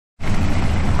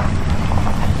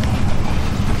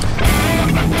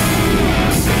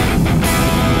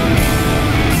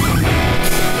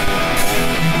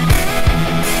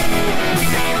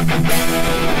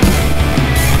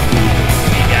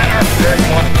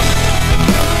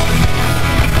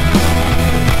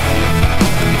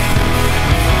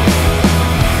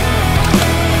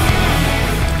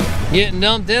Getting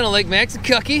dumped in on Lake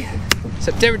Maxinkuckee,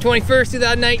 September 21st,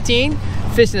 2019.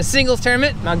 Fishing a singles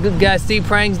tournament. My good guy Steve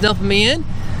Prang's dumping me in.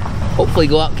 Hopefully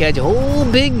go out and catch a whole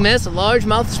big mess of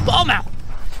largemouth smallmouth.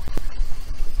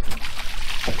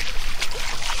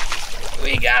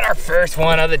 We got our first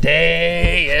one of the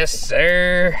day, yes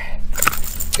sir.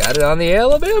 Got it on the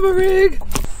Alabama rig.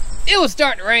 It was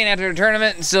starting to rain after the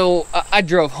tournament, and so I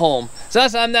drove home. So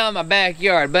that's why I'm now in my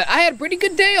backyard. But I had a pretty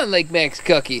good day on Lake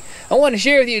Maxinkuckee. I want to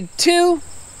share with you 2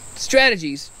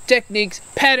 strategies, techniques,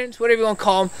 patterns, whatever you want to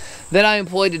call them, that I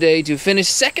employed today to finish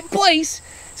second place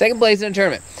in the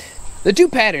tournament. The 2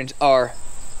 patterns are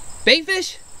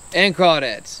baitfish and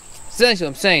crawdads. Essentially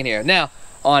what I'm saying here. Now,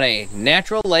 on a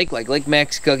natural lake like Lake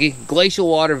Maxinkuckee, glacial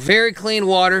water, very clean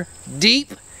water,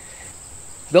 deep,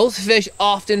 those fish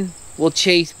often will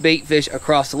chase baitfish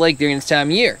across the lake during this time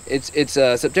of year. It's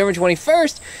September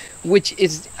 21st, which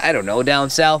is, I don't know,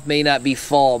 down south may not be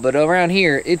fall, but around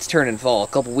here it's turning fall. A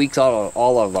couple weeks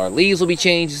all of our leaves will be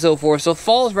changed and so forth, so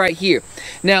fall's right here.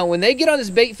 Now when they get on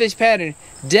this baitfish pattern,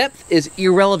 depth is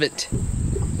irrelevant.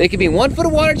 They could be in 1 foot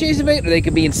of water chasing bait, or they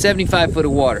could be in 75 foot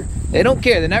of water. They don't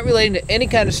care. They're not relating to any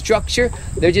kind of structure.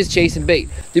 They're just chasing bait.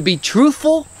 To be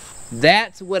truthful,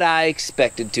 that's what I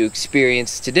expected to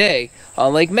experience today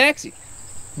on Lake Maxie.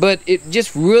 But it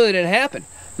just really didn't happen.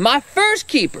 My first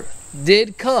keeper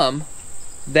did come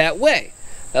that way.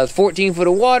 That was 14 foot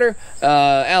of water.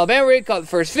 Alabama rig caught the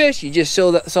first fish. You just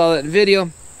saw that in the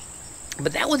video.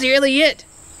 But that was really it.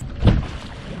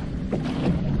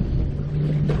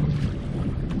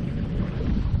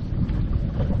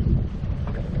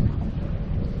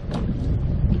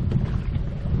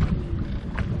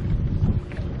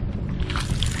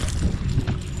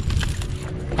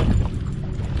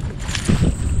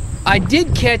 I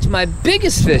did catch my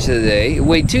biggest fish of the day. It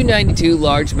weighed 292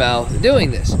 largemouth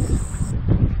doing this.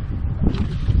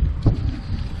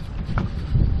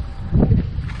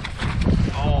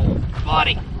 Oh,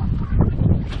 buddy.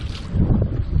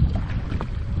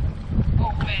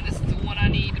 Oh man, this is the one I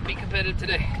need to be competitive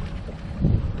today.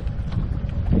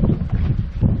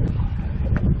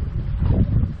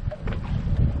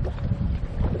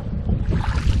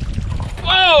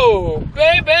 Whoa,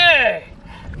 baby!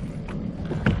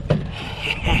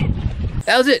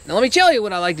 That was it. Now let me tell you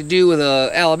what I like to do with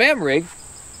a Alabama rig.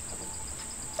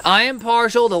 I am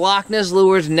partial to Loch Ness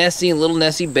lures, nesty and little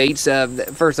nesty baits.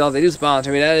 First off, they do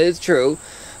sponsor me, that is true.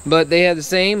 But they have the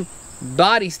same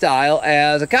body style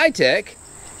as a Kitech,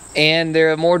 and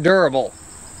they're more durable.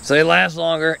 So they last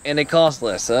longer and they cost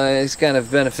less. It's kind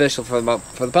of beneficial for the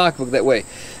pocketbook that way.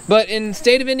 But in the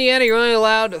state of Indiana, you're only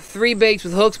allowed 3 baits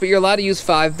with hooks, but you're allowed to use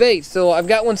 5 baits. So I've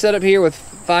got one set up here with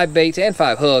 5 baits and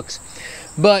 5 hooks.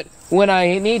 But when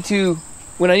I need to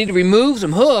remove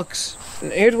some hooks,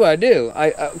 here's what I do.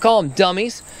 I call them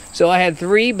dummies. So I had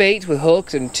 3 baits with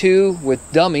hooks and 2 with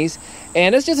dummies,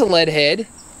 and it's just a lead head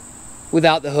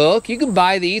without the hook. You can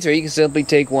buy these, or you can simply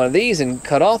take one of these and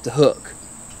cut off the hook.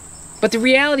 But the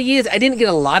reality is, I didn't get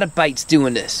a lot of bites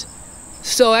doing this.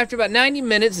 So after about 90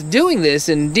 minutes doing this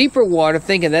in deeper water,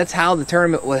 thinking that's how the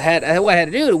tournament what I had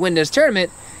to do to win this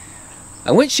tournament,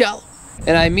 I went shallow.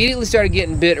 And I immediately started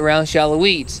getting bit around shallow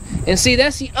weeds. And see,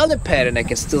 that's the other pattern I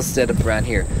can still set up around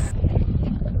here.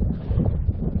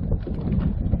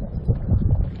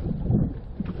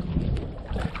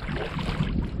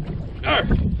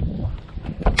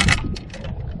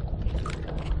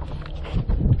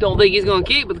 Don't think he's gonna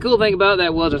keep, but the cool thing about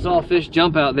that was I saw a fish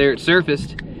jump out there, it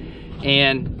surfaced,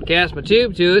 and cast my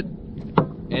tube to it,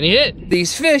 and he hit.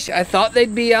 These fish, I thought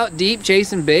they'd be out deep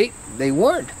chasing bait. They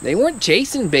weren't. They weren't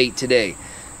chasing bait today.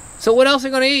 So what else are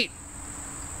they gonna eat?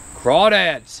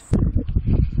 Crawdads.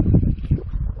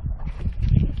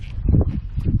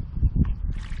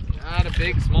 Not a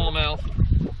big smallmouth,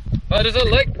 but it's a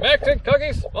Lake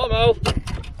Maxinkuckee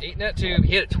smallmouth. Eating that tube.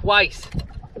 He hit it twice.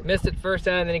 Missed it the first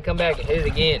time, then he come back and hit it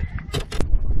again.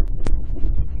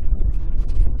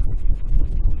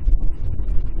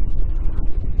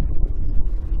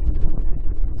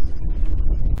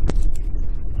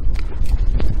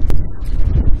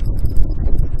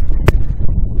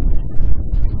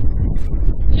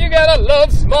 You gotta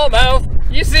love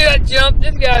smallmouth. You see that jump?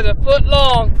 This guy's a foot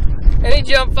long, and he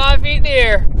jumped 5 feet in the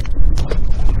air.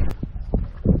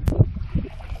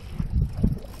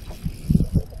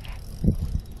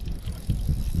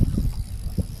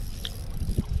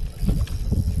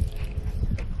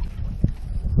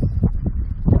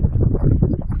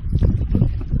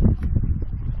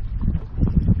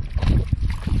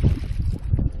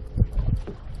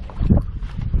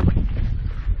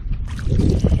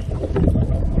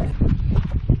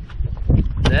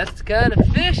 That's the kind of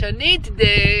fish I need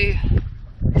today.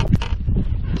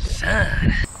 Son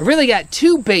I really got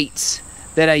two baits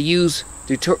that I use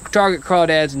to target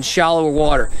crawdads in shallower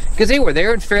water, because they were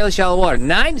there in fairly shallow water.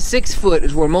 9 to 6 foot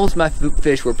is where most of my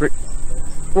fish were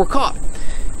caught.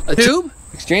 A tube,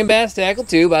 extreme bass tackle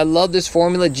tube. I love this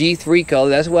Formula G3 color.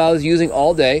 That's what I was using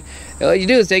all day. And what you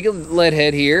do is take a lead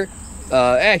head here,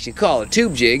 actually call it a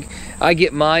tube jig. I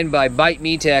get mine by Bite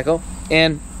Me Tackle,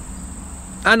 and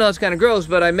I know it's kind of gross,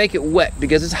 but I make it wet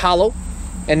because it's hollow,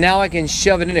 and now I can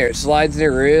shove it in there. It slides in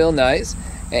there real nice,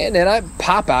 and then I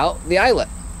pop out the eyelet.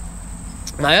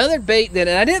 My other bait that,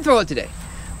 and I didn't throw it today,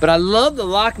 but I love the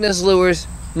Loch Ness Lures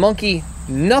Monkey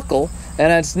Knuckle,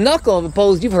 and it's knuckle as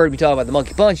opposed, you've heard me talk about the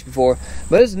Monkey Punch before,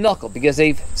 but it's knuckle because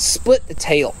they've split the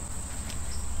tail.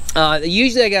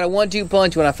 Usually I got a 1-2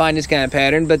 punch when I find this kind of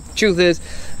pattern, but the truth is,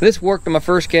 this worked on my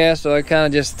first cast, so I kind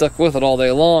of just stuck with it all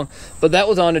day long. But that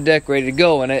was on the deck ready to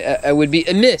go, and I would be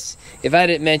amiss if I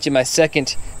didn't mention my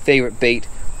second favorite bait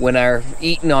when I'm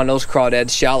eating on those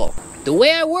crawdads shallow. The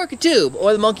way I work a tube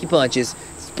or the Monkey Punch is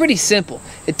it's pretty simple.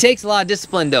 It takes a lot of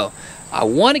discipline though. I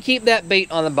want to keep that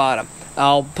bait on the bottom.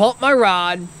 I'll pump my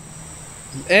rod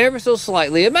ever so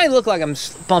slightly. It might look like I'm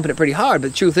pumping it pretty hard,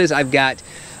 but the truth is I've got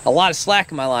a lot of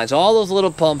slack in my line. So all those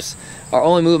little pumps are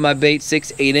only moving my bait 6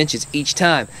 to 8 inches each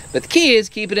time. But the key is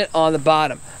keeping it on the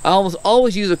bottom. I almost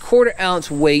always use a 1/4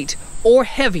 ounce weight or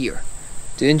heavier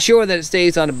to ensure that it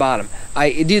stays on the bottom.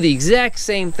 I do the exact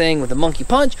same thing with a Monkey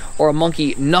Punch or a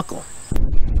Monkey Knuckle.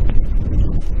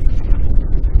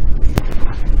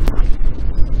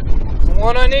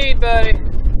 One I need, buddy.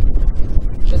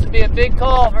 This would be a big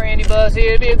call for Andy Buzz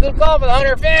here. It'd be a good call for the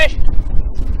hunter fish.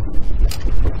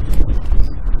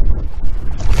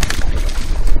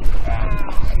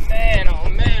 Oh man, oh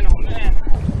man, oh man.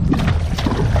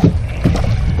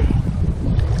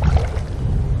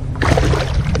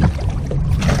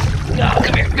 Oh,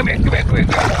 come here, come here, come here, come here.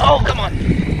 Oh, come on.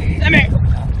 Come here.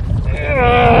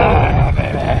 Oh,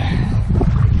 baby.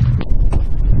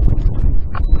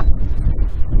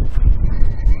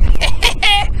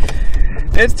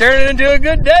 It's turning into a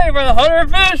good day for the hunter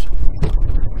fish.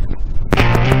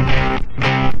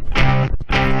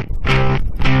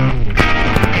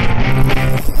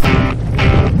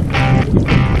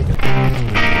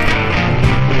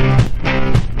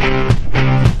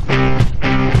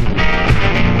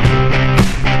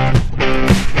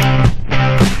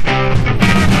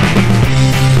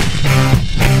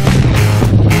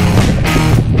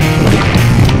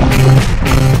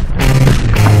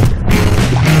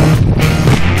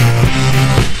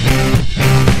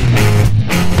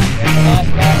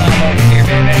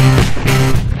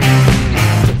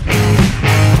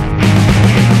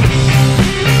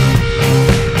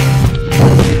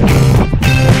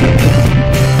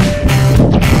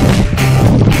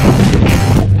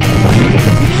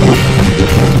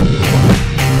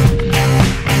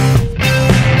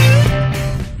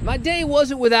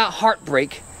 Wasn't without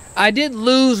heartbreak. I did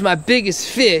lose my biggest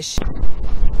fish.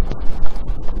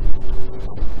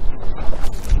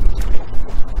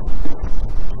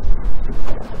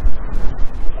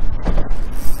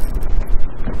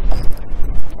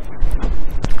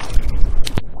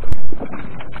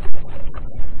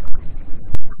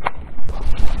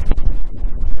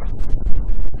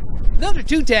 Those are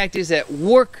two tactics that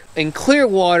work in clear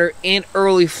water in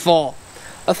early fall.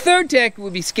 A third tactic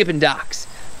would be skipping docks.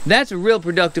 That's a real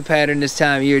productive pattern this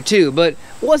time of year too, but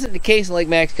wasn't the case in Lake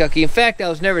Maxinkuckee. In fact, I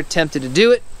was never tempted to do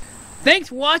it. Thanks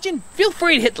for watching. Feel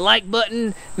free to hit the like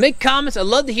button, make comments. I'd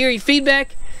love to hear your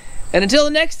feedback. And until the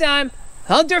next time,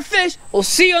 hunt or fish, we'll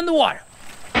see you on the water.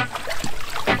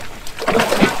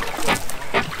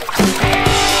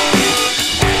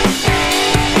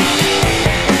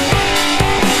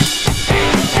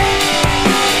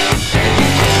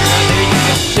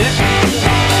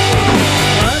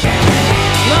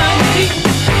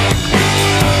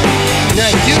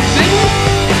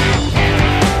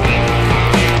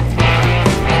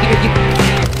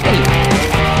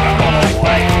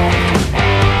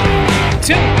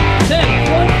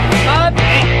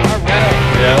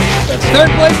 Third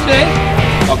place today.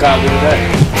 How can I do today?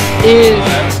 Is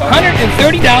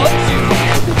 $130.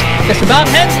 Just about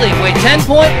Hensley, weight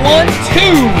 10.12.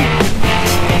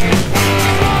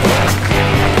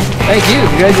 Thank you,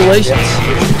 congratulations.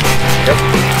 Yep.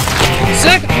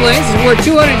 Second place is worth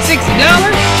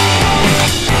 $260.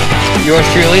 Yours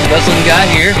truly, the best looking guy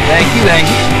here. Thank you, thank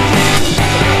you.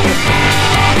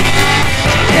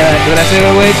 And what I say,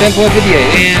 weight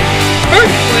 10.58. And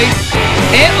first place.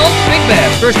 And Ultimate Big Bass.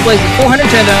 First place is $410.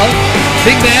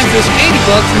 Big Bass is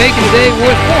 $80, making today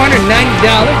worth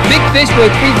 $490. Big Fish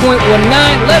weight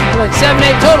 3.19,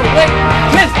 11.78 total weight.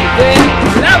 Mr. Win.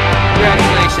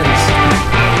 Congratulations.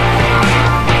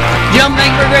 Gentlemen,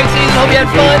 thank you for a great season. Hope you had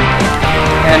fun.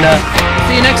 And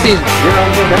see you next season.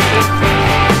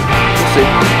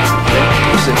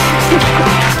 We'll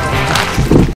see.